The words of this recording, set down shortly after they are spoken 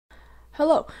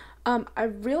Hello. I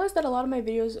realized that a lot of my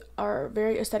videos are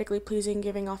very aesthetically pleasing,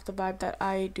 giving off the vibe that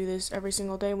I do this every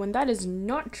single day, when that is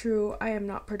not true. I am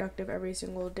not productive every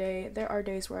single day. There are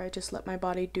days where I just let my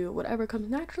body do whatever comes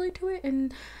naturally to it,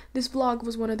 and this vlog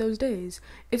was one of those days.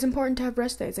 It's important to have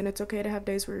rest days, and it's okay to have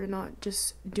days where you're not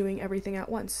just doing everything at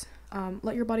once.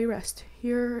 Let your body rest.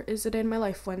 Here is a day in my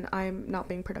life when I'm not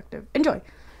being productive. Enjoy!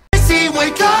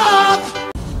 Wake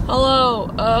up! Hello,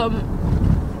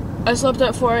 I slept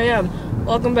at 4 a.m.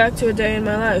 Welcome back to a day in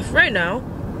my life. Right now,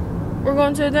 we're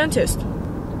going to the dentist.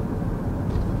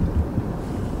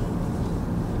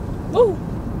 Woo!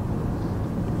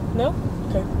 No?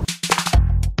 Okay.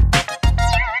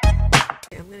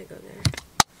 I'm gonna go there.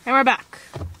 And we're back.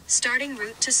 Starting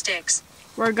route to Sticks.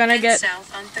 We're gonna get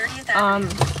south on 30th Avenue.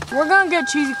 we're gonna get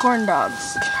cheesy corn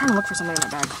dogs. I'm trying to look for something in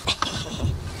my bag.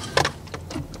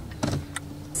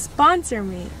 Sponsor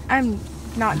me. I'm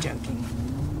not joking.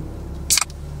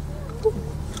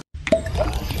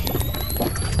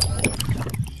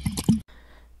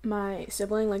 My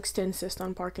sibling likes to insist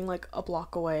on parking like a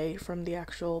block away from the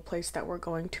actual place that we're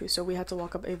going to, so we had to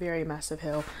walk up a very massive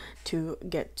hill to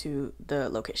get to the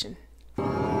location.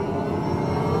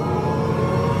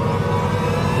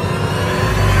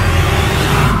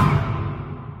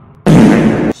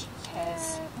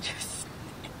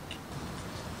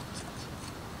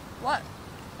 What?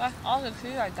 That's all the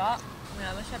food I got. I mean,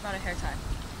 I wish I brought a hair tie.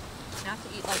 I have to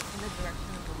eat like in the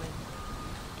direction of the wind.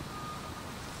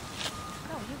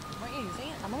 No, weren't you using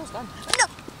it? I'm almost done. No!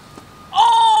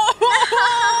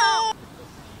 Oh!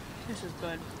 This is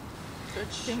good.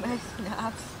 Good shit. My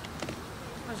snaps.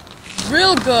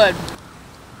 Real good!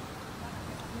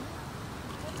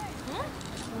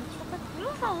 You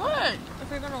don't know what?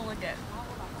 If you're gonna lick it.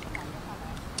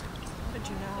 How did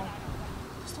you know?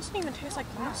 This doesn't even taste like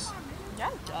this.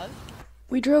 Yeah, it does.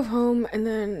 We drove home, and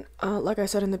then, like I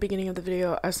said in the beginning of the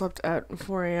video, I slept at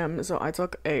 4 a.m., so I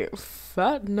took a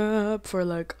fat nap for,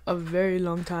 like, a very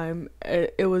long time.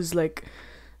 It was, like,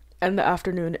 in the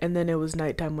afternoon, and then it was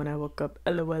nighttime when I woke up.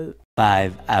 LOL.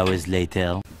 5 hours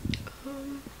later.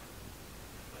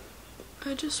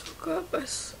 I just woke up. I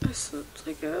slept,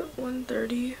 like, at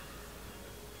 1:30.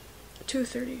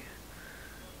 2:30,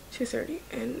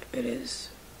 and it is,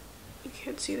 you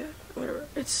can't see that, whatever,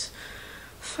 it's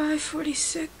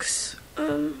 5:46,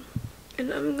 and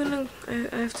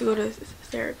I have to go to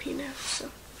therapy now,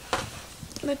 so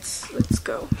let's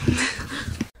go.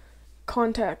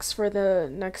 Context for the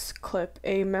next clip: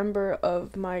 a member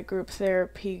of my group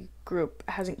therapy group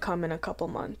hasn't come in a couple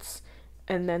months,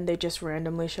 and then they just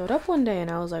randomly showed up one day, and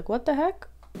I was like, what the heck?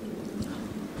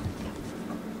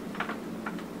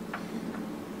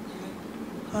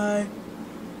 Hi.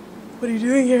 What are you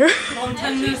doing here? Long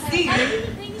time no see.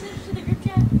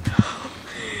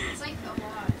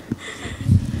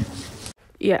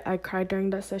 Yeah, I cried during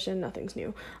that session. Nothing's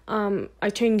new. I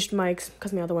changed mics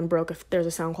because my other one broke. If there's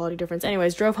a sound quality difference.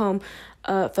 Anyways, drove home,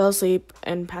 fell asleep,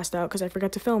 and passed out because I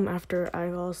forgot to film after I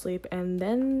fell asleep. And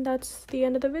then that's the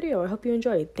end of the video. I hope you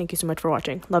enjoyed. Thank you so much for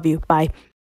watching. Love you. Bye.